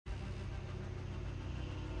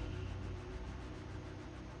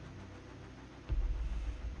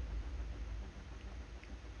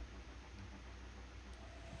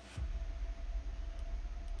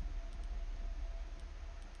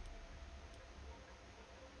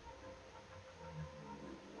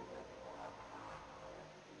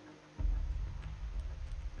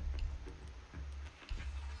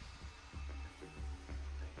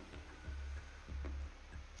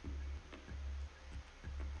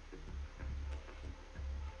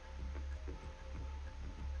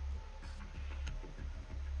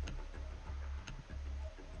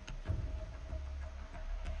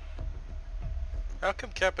How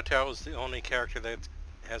come Capital is the only character that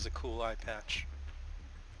has a cool eye patch?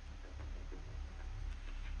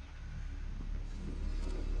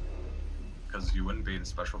 Because you wouldn't be in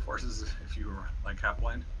Special Forces if you were, like,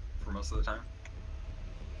 half-blind for most of the time.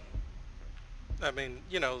 I mean,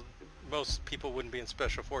 you know, most people wouldn't be in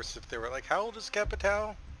Special Forces if they were like, how old is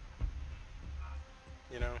Capital?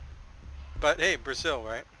 You know? But hey, Brazil,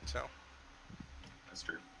 right? So. That's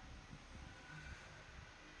true.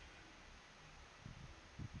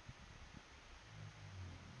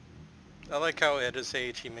 I like how at his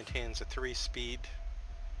age he maintains a 3-speed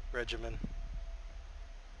regimen.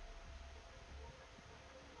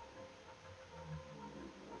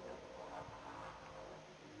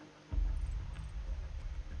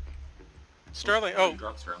 Sterling, oh!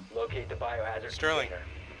 Locate the biohazard Sterling. container.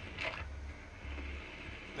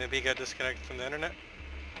 Maybe he got disconnected from the internet?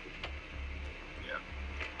 Yeah.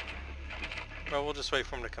 Well, we'll just wait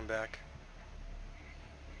for him to come back.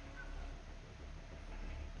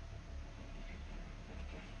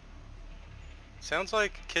 Sounds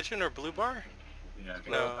like kitchen or blue bar? Yeah, I think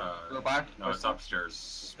No. Blue bar? No, it's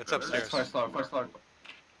upstairs. It's upstairs. First floor, first floor.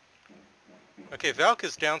 Okay, Valk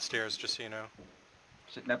is downstairs, just so you know.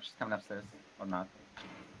 Nope, she's coming upstairs. Or not.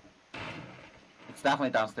 It's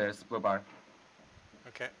definitely downstairs, blue bar.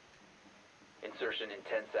 Okay. Insertion in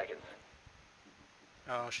 10 seconds.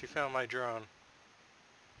 Oh, she found my drone.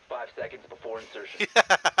 5 seconds before insertion.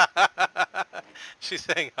 She's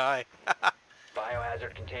saying hi.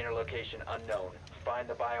 Biohazard container location unknown. Find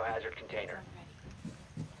the biohazard container.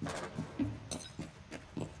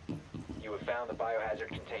 You have found the biohazard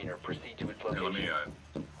container. Proceed to its Here, location.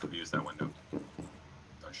 let me use that window.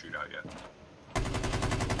 Don't shoot out yet.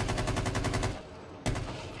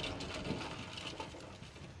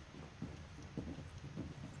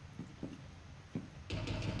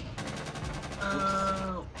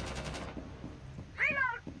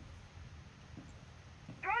 Reload!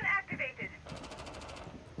 Drone activated.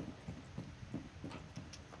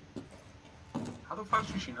 How the fuck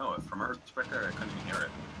did she know it? From her perspective, I couldn't even hear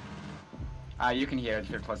it. You can hear it if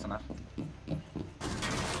you're close enough.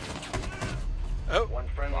 Oh, One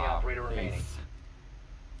friendly operator remaining.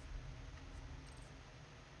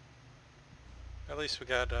 at least we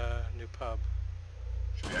got a new pub.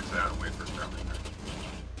 Should we exit out and wait for Sterling?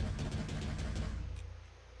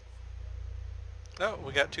 Oh,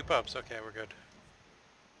 we got 2 pubs. Okay, we're good.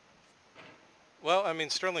 Well, I mean,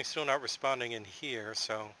 Sterling's still not responding in here,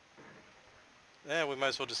 so... yeah, we might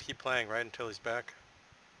as well just keep playing, right, until he's back.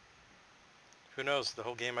 Who knows, the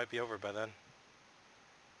whole game might be over by then.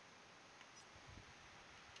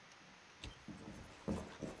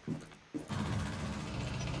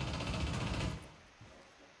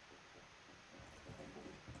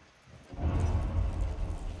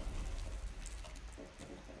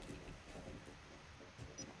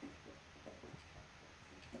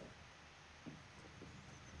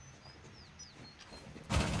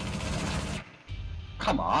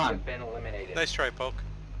 Come on! You've been eliminated. Nice try, Poke.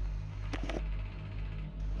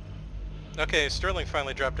 Okay, Sterling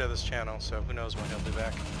finally dropped out of this channel, so who knows when he'll be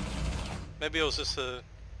back. Maybe it was just a...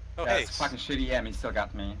 oh, Yeah, hey, it's fucking shitty, yeah, he still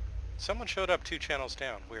got me. someone showed up 2 channels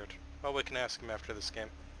down. Weird. Well, we can ask him after this game.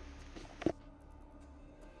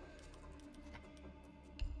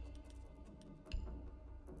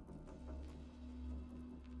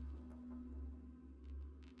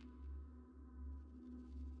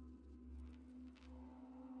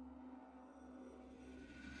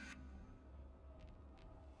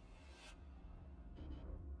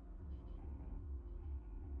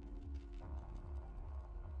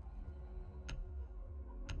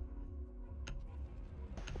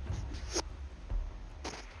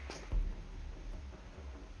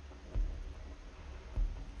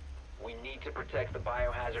 We need to protect the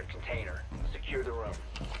biohazard container. Secure the room.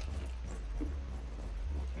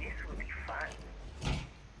 This will be fun.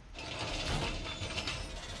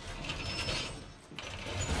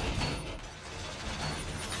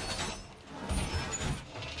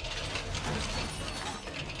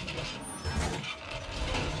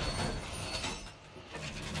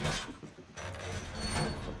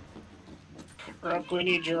 Rook, we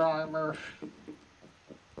need your armor.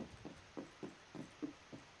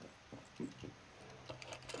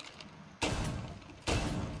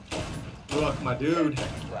 Look, my dude.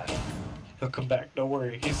 Left. He'll come back. Don't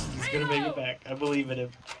worry. He's gonna make it back. I believe in him.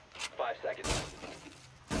 5 seconds.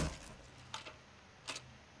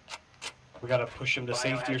 We gotta push him to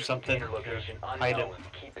safety or Biohazard something. container location Hide him. unknown.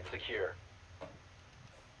 Keep it secure.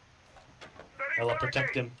 Ella,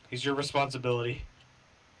 protect him. He's your responsibility.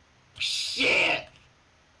 Shit!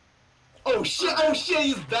 Oh shit,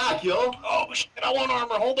 he's back, yo! Oh shit, I want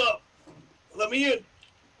armor. Hold up. Let me in.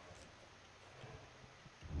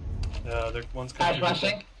 One's coming. Ash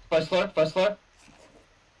rushing. First floor, first floor.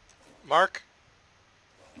 Mark?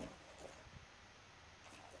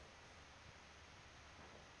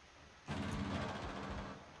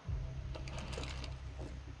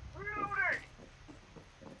 Reloading!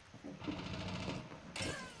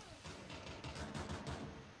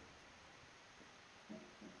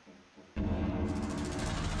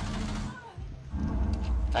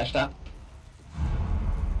 Ash down.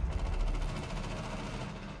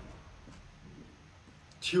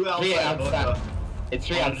 Two Three outside. outside. Hookah. It's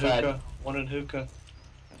three One in outside. hookah. One in hookah.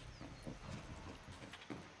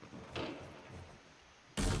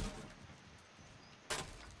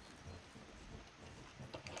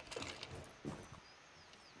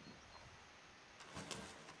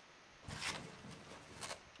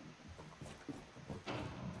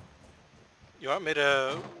 You want me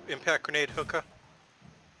to impact grenade hookah?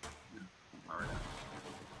 All right.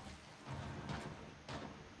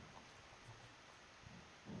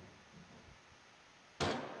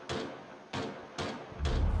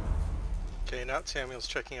 Okay, now Samuel's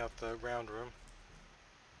checking out the round room.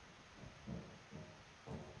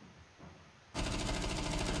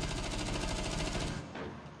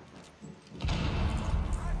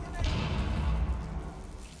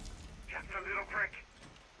 Just a little prick.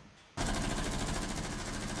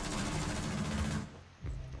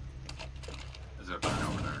 Is there a gun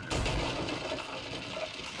over there?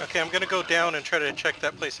 Dude? Okay, I'm gonna go down and try to check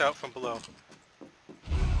that place out from below.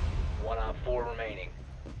 1 on 4 remaining.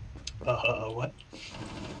 What?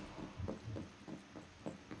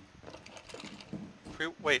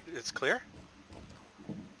 Wait, it's clear?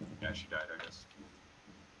 Yeah, she died, I guess.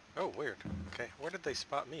 Oh, weird. Okay, where did they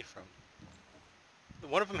spot me from?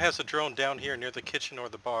 One of them has a drone down here near the kitchen or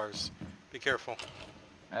the bars. Be careful.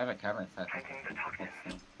 I have a camera set. Fighting the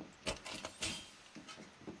darkness.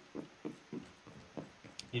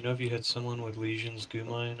 You know if you hit someone with Legion's goo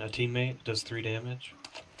mine, a teammate, it does 3 damage?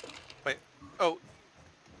 Wait. Oh.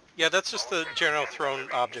 Yeah, that's just the general thrown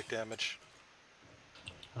object damage.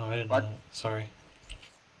 Oh, I didn't What? know that. Sorry.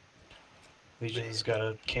 Legion's got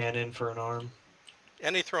a cannon for an arm.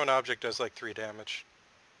 Any thrown object does like 3 damage.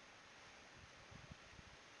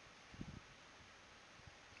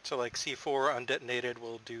 So like C4 undetonated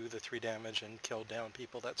will do the 3 damage and kill down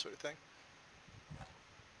people, that sort of thing.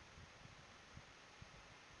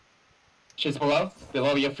 She's below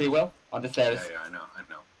your free will, on the stairs. Yeah, I know.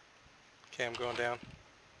 Okay, I'm going down.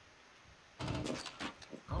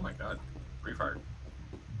 Oh my god. Refired.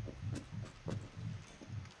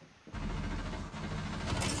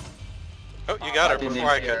 Oh, you got her didn't before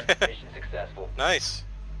I hear. could. Mission successful. Nice.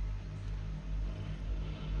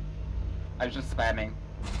 I was just spamming.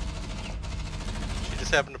 She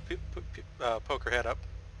just happened to poke her head up.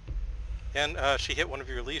 And she hit one of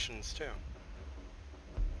your lesions too.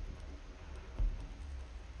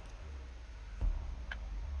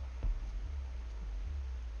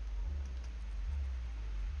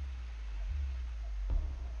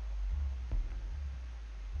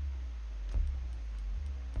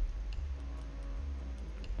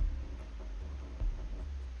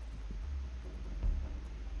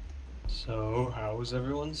 So, how was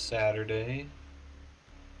everyone's Saturday?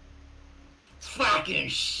 Fucking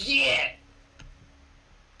shit!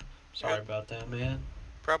 Sorry about that, man.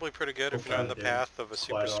 Probably pretty good if Hope you're on the I did path of a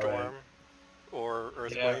quite superstorm alright. or Yeah,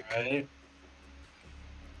 earthquake. right?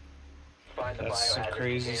 Find the That's some biohazard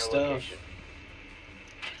crazy container stuff. location.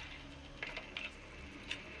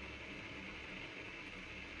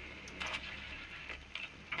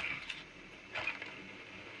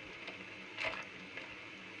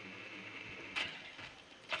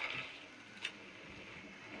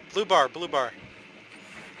 Blue bar, blue bar.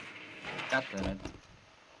 God damn it.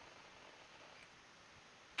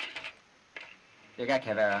 You got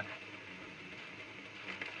Kavera.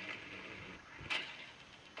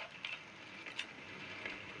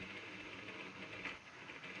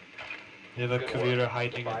 You have a Good work. computer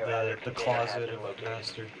hiding in Biohazard the container closet has been of located.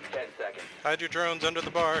 Master. 10 seconds. Hide your drones under the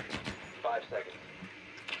bar. 5 seconds.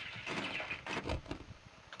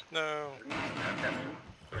 No.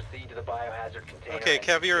 Proceed to the biohazard container. Okay, and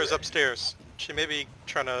Caviar secure is it. upstairs. She may be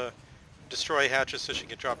trying to destroy hatches so she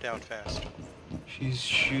can drop down fast. She's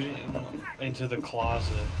shooting into the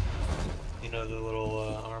closet. You know, the little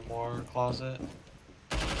armoire closet?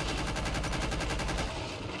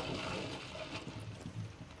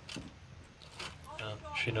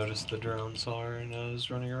 She noticed the drone, saw her, and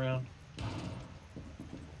was running around.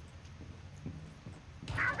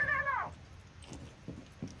 Out of ammo!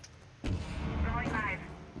 Throwing knife.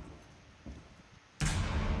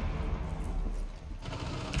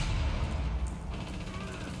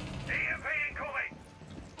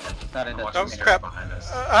 Not in I'm the watching Oh, stairs crap. behind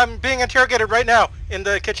us. I'm being interrogated right now in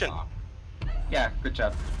the kitchen. Yeah, good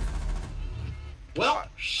job. Well,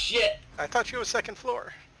 shit. I thought you were second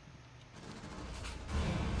floor.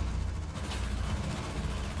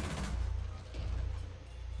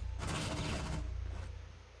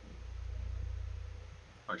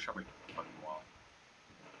 Oh, he shot me fucking wall.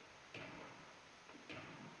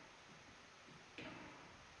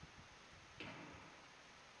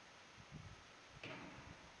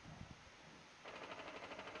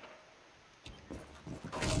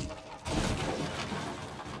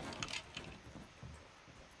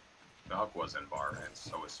 Doc was in bar, and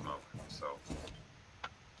so was Smoke. So,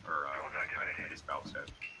 or his valve's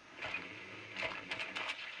dead.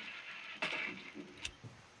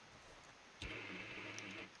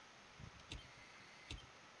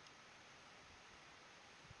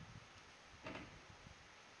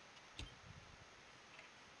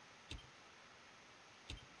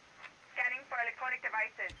 Scanning for electronic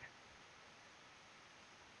devices.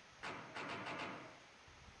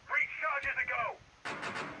 3 charges ago.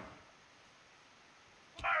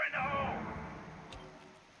 Fire in the hole.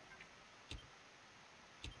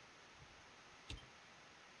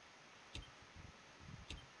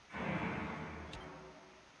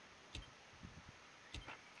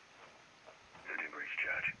 Sending breach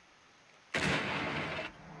charge.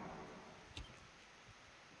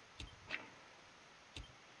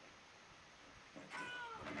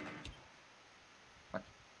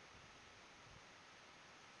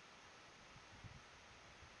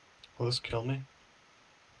 Will this kill me?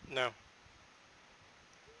 No.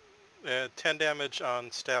 10 damage on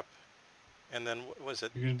step. And then, what was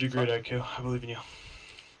it? You're gonna do great, IQ. I believe in you.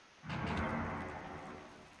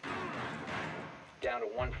 Down to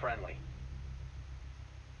 1 friendly.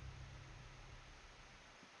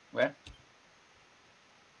 Where?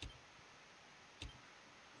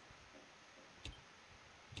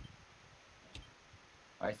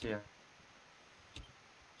 I see you.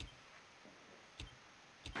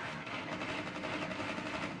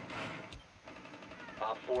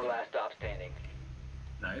 Op 4 last stop standing.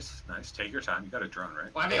 Nice, nice. Take your time. You got a drone,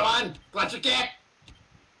 right? 1v1. Clutch a kick.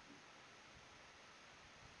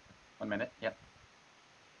 1 minute. Yep.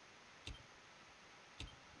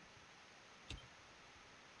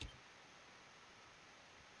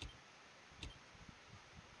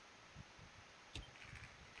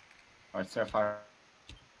 Alright, so far.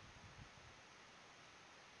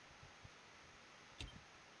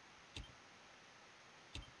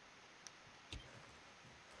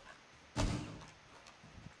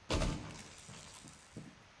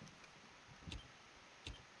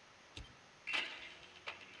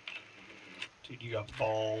 Dude, you got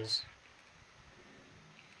balls.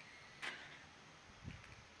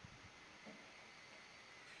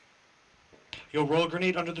 Yo, roll a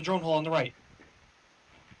grenade under the drone hole on the right.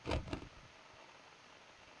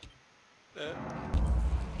 Uh,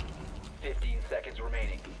 15 seconds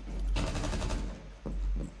remaining.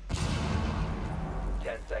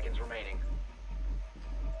 10 seconds remaining.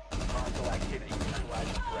 Hostile activity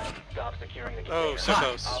neutralizing threat. Stop securing the oh, container.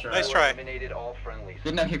 sickos. Op Nice 4 try. eliminated all friendlies.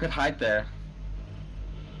 Didn't know he could hide there.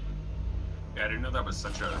 Yeah, I didn't know that was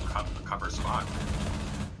such a cover spot.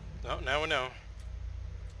 No, now we know.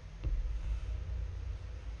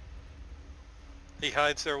 He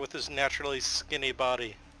hides there with his naturally skinny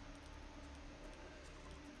body.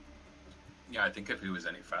 Yeah, I think if he was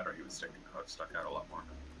any fatter, he would stuck out a lot more.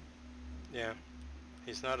 Yeah.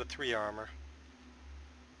 He's not a 3 armor.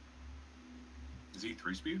 Is he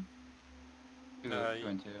 3-speed? Two, Uh, 2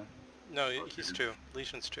 and 2. No, Oh, he's dude. 2.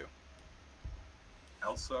 Legion's 2.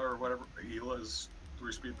 Elsa or whatever. Hila's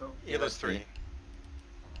 3-speed though. Elo's 3.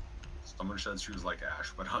 Someone said she was like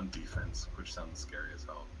Ash, but on defense, which sounds scary as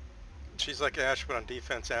hell. She's like Ash, but on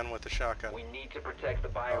defense and with a shotgun. We need to protect the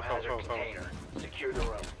biohazard container. Secure the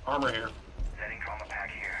room. Armor here. Sending trauma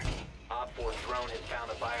pack here. Op 4 drone has found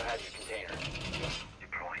the biohazard container.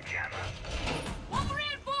 Deploying jammer.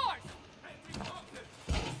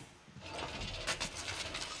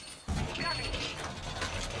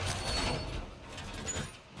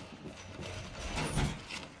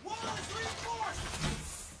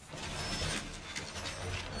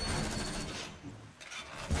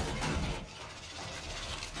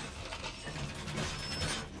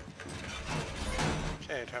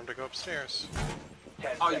 Okay, time to go upstairs.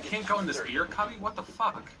 10 Oh, you seconds can't go in this insertion. beer cubby? What the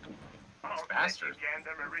fuck? Oh, bastard. Scan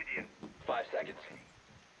the meridian. 5 seconds.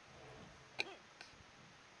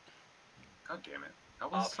 God damn it.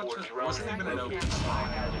 That was Op such 4 a... drone wasn't even an OP located the spot.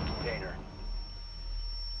 biohazard container.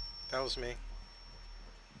 That was me.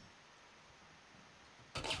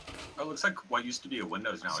 Oh, it looks like what used to be a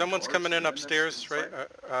window is now. a Someone's door. coming in So this upstairs, is right?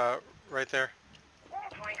 like- Right there.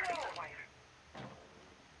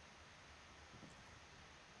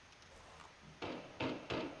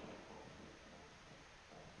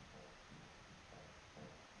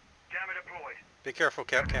 Jammer deployed. Be careful,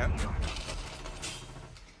 Cat Cat.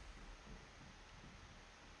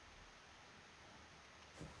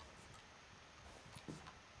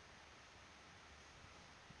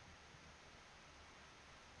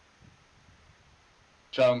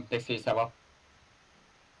 Show him. They see several.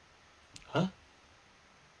 Huh?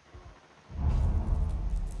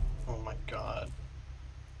 Oh my god.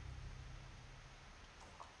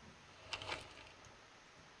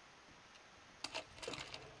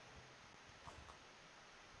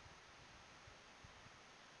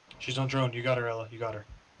 She's on drone. You got her, Ella. You got her.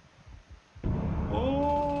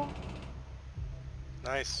 Oh!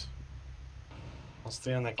 Nice. I'll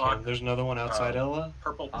stay on that cam. Fuck. There's another one outside, Ella.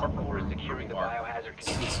 Purple, Op purple, 4 is securing the bar. biohazard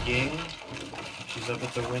container. It's Ying. She's up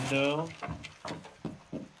at the window.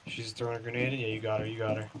 She's throwing a grenade. Yeah, you got her. You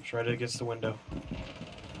got her. She's right against the window.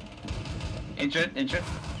 Injured. Injured.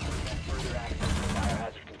 Further access to the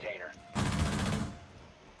biohazard container.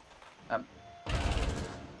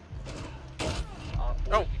 Op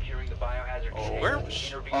 4 Oh. is securing the biohazard container. Where was she?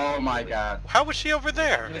 Intervene Oh my immediately. god. How was she over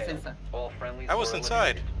there? He was inside. All friendlies I was were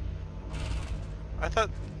inside. eliminated. I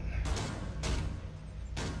thought...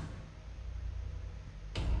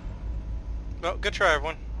 Well, good try,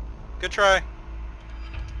 everyone. Good try.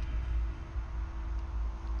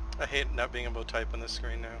 I hate not being able to type on this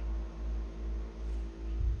screen now.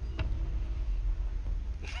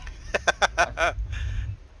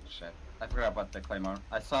 Shit. I forgot about the Claymore.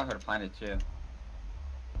 I saw her plant it too.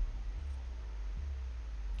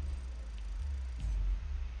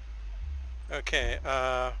 Okay,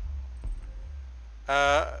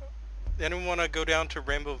 anyone want to go down to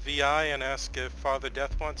Rainbow VI and ask if Father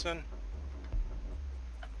Death wants in?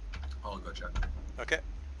 I'll go check. Okay.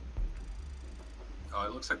 Oh,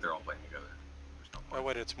 it looks like they're all playing together. There's no Oh point.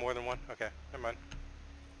 wait, it's more than one? Okay, never mind.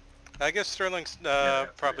 I guess Sterling's yeah,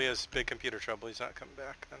 probably three. has big computer trouble. He's not coming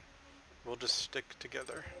back then. We'll just stick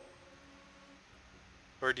together.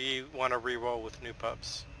 Or do you want to re-roll with new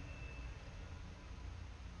pups?